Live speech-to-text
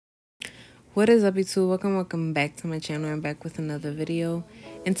What is up, YouTube? Welcome back to my channel. I'm back with another video.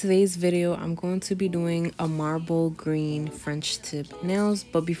 In today's video, I'm going to be doing a marble green French tip nails.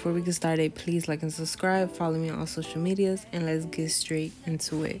 But before we get started, please like and subscribe, follow me on all social medias, and let's get straight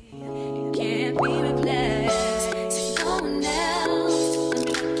into it. Can't be replaced.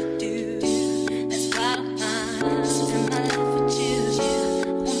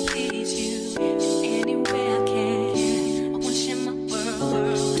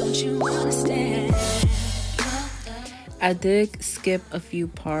 I did skip a few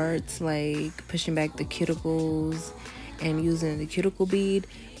parts, like pushing back the cuticles and using the cuticle bead,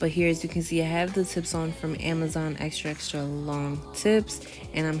 but here, as you can see, I have the tips on from Amazon, extra long tips,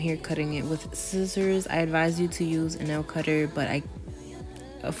 and I'm here cutting it with scissors. I advise you to use a nail cutter, but I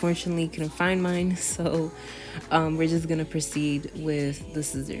unfortunately couldn't find mine, so we're just gonna proceed with the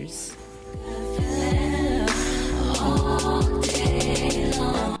scissors.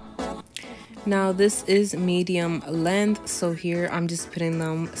 Now this is medium length, so here I'm just putting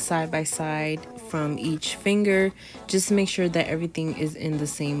them side by side from each finger just to make sure that everything is in the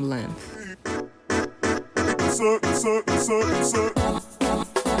same length.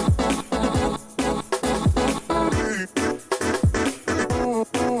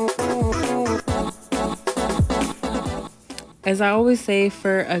 As I always say,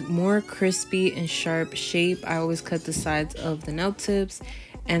 for a more crispy and sharp shape, I always cut the sides of the nail tips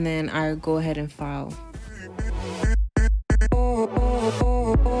and then I go ahead and file.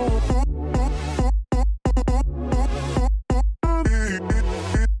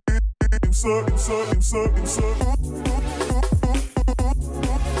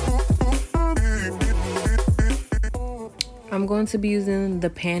 I'm going to be using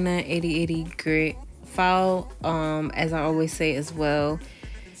the Pana 8080 grit file, as I always say as well.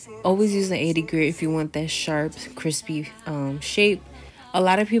 Always use the 80 grit if you want that sharp, crispy shape. A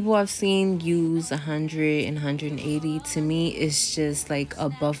lot of people I've seen use 100 and 180. To me, it's just like a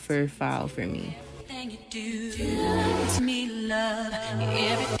buffer file for me.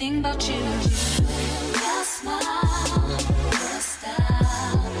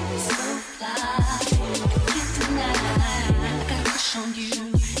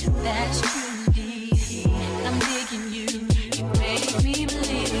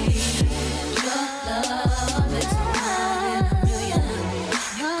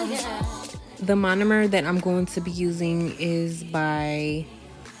 The monomer that I'm going to be using is by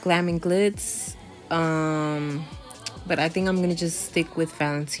Glam and Glitz, but I think I'm going to just stick with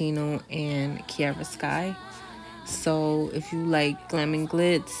Valentino and Kiara Sky. So if you like Glam and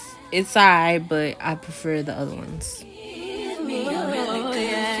Glitz, it's alright, but I prefer the other ones.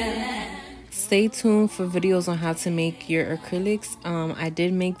 Stay tuned for videos on how to make your acrylics. I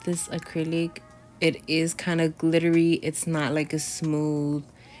did make this acrylic. It is kind of glittery. It's not like a smooth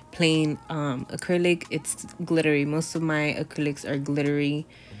plain acrylic. It's glittery. Most of my acrylics are glittery,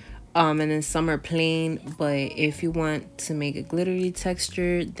 and then some are plain. But if you want to make a glittery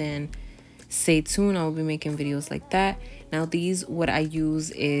texture, then stay tuned. I will be making videos like that. Now these, what I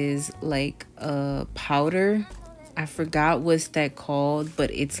use is like a powder. I forgot what's that called,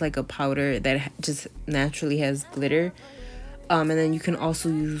 but it's like a powder that just naturally has glitter, and then you can also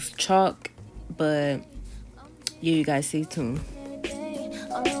use chalk, but yeah, you guys stay tuned.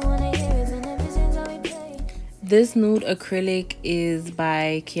 This nude acrylic is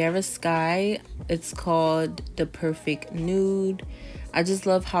by Kiara Sky. It's called the Perfect Nude. I just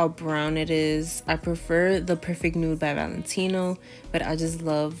love how brown it is. I prefer the Perfect Nude by Valentino, but I just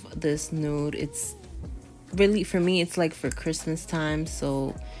love this nude. It's really, for me, it's like for Christmas time,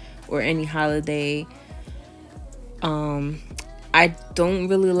 so, or any holiday. I don't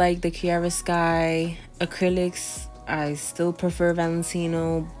really like the Kiara Sky acrylics. I still prefer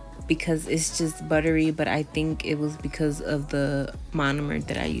Valentino because it's just buttery, but I think it was because of the monomer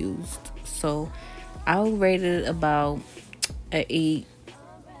that I used. So I'll rate it about an 8.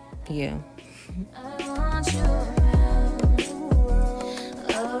 Yeah.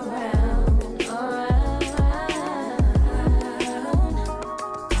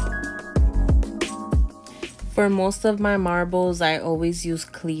 For most of my marbles, I always use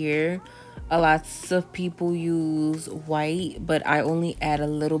clear. A lot of people use white, but I only add a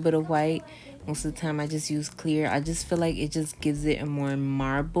little bit of white. Most of the time I just use clear. I just feel like it just gives it a more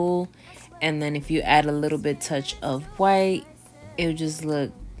marble, and then if you add a little bit touch of white, it'll just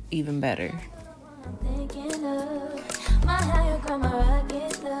look even better.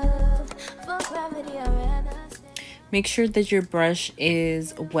 Make sure that your brush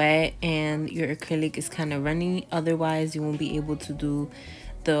is wet and your acrylic is kind of runny, otherwise you won't be able to do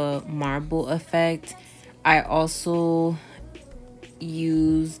the marble effect. I also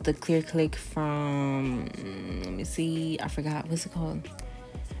use the clear click from, let me see, I forgot, what's it called?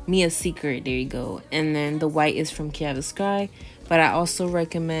 Mia's Secret, there you go. And then the white is from Chiavisky, but I also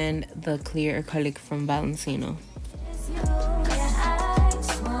recommend the clear acrylic from Valentino.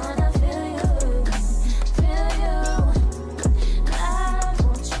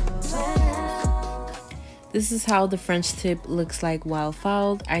 This is how the French tip looks like while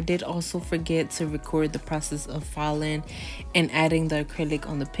filed. I did also forget to record the process of filing and adding the acrylic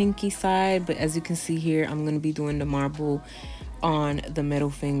on the pinky side, but as you can see here, I'm going to be doing the marble on the middle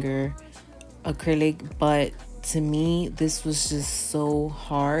finger acrylic. But to me, this was just so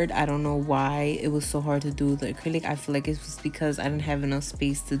hard. I don't know why it was so hard to do the acrylic. I feel like it was because I didn't have enough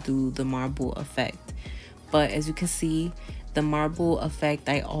space to do the marble effect. But as you can see, the marble effect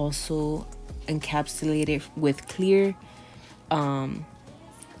I also encapsulated with clear,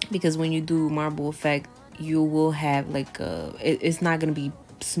 because when you do marble effect, you will have like it's not going to be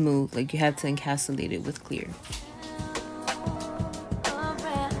smooth. Like, you have to encapsulate it with clear.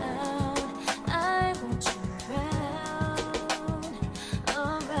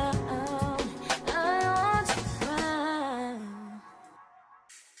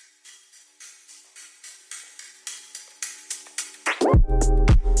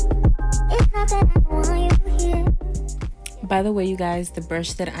 By the way, you guys, the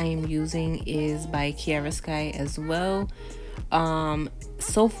brush that I am using is by Chiavisky as well.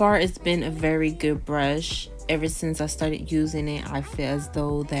 So far it's been a very good brush. Ever since I started using it, I feel as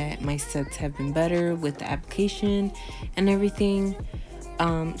though that my sets have been better with the application and everything.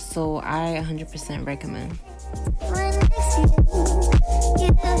 So I 100% recommend.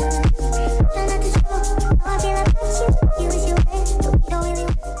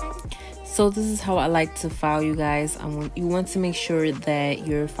 So this is how I like to file, you guys. You want to make sure that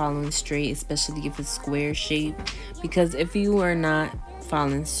you're filing straight, especially if it's square shape, because if you are not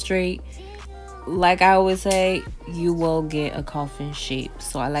filing straight, like I always say, you will get a coffin shape.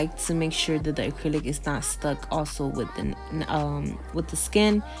 So I like to make sure that the acrylic is not stuck also with the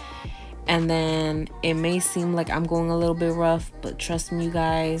skin. And then it may seem like I'm going a little bit rough, but trust me, you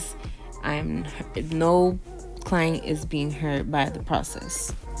guys, no client is being hurt by the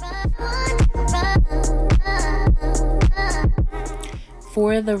process.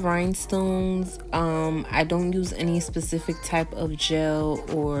 For the rhinestones, I don't use any specific type of gel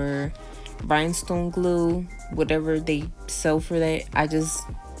or rhinestone glue, whatever they sell for that. I just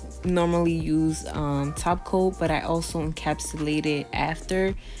normally use top coat, but I also encapsulate it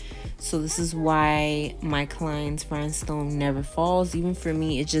after. So this is why my client's rhinestone never falls. Even for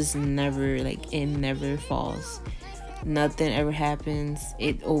me, it just never, like, it never falls. Nothing ever happens.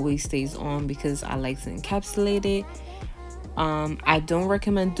 It always stays on because I like to encapsulate it. I don't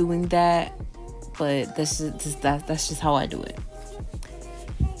recommend doing that, but that's just how I do it.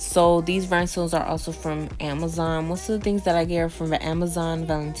 So these rhinestones are also from Amazon. Most of the things that I get are from Amazon,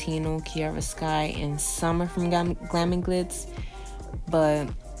 Valentino, Chiavisky, and some are from Glam and Glitz. But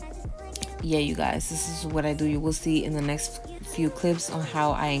yeah, you guys, this is what I do. You will see in the next few clips on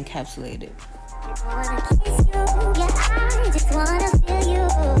how I encapsulate it.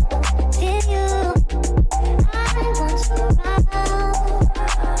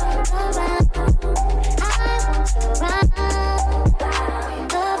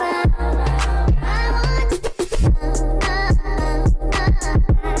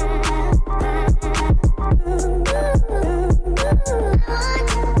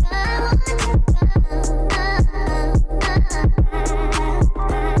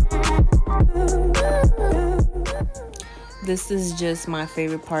 This is just my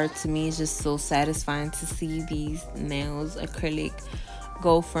favorite part. To me, it's just so satisfying to see these nails acrylic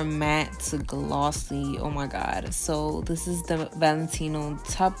go from matte to glossy. Oh my god. So this is the Valentino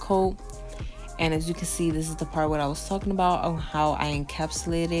top coat, and as you can see, this is the part what I was talking about on how I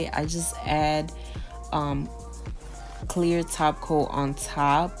encapsulate it. I just add clear top coat on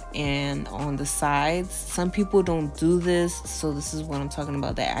top and on the sides. Some people don't do this, so this is what I'm talking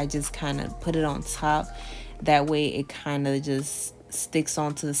about, that I just kind of put it on top. That way it kind of just sticks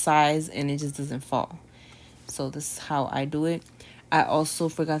onto the sides and it just doesn't fall. So this is how I do it. I also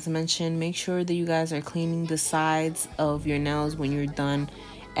forgot to mention, make sure that you guys are cleaning the sides of your nails when you're done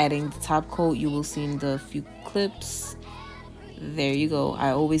adding the top coat. You will see in the few clips. There you go.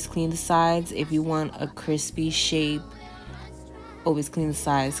 I always clean the sides. If you want a crispy shape, always clean the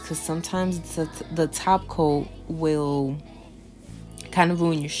sides, because sometimes the top coat will kind of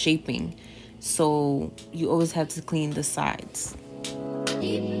ruin your shaping. So you always have to clean the sides.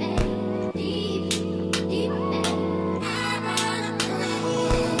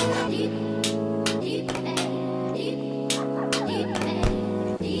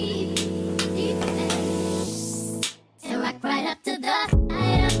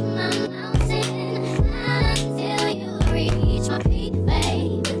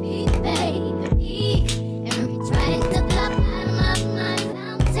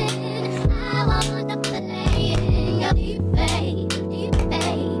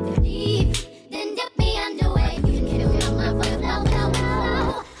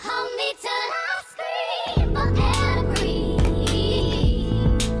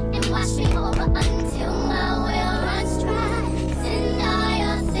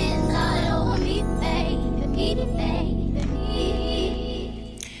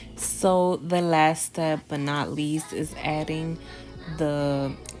 So the last step but not least is adding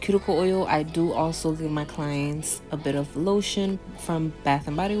the cuticle oil. I do also give my clients a bit of lotion from Bath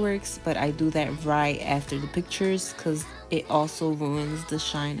and Body Works, but I do that right after the pictures because it also ruins the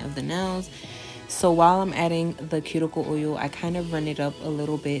shine of the nails. So while I'm adding the cuticle oil, I kind of run it up a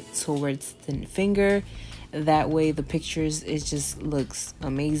little bit towards the finger. That way the pictures, it just looks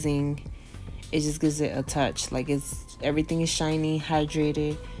amazing. It just gives it a touch, like everything is shiny,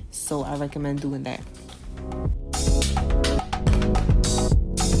 hydrated. So I recommend doing that.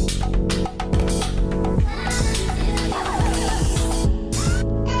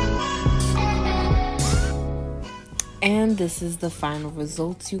 And this is the final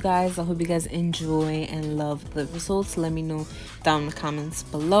results, you guys. I hope you guys enjoy and love the results. Let me know down in the comments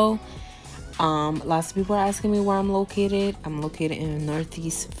below. Lots of people are asking me where I'm located. I'm located in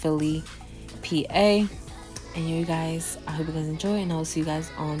Northeast Philly, PA. And you guys, I hope you guys enjoy, and I'll see you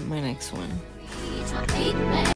guys on my next one.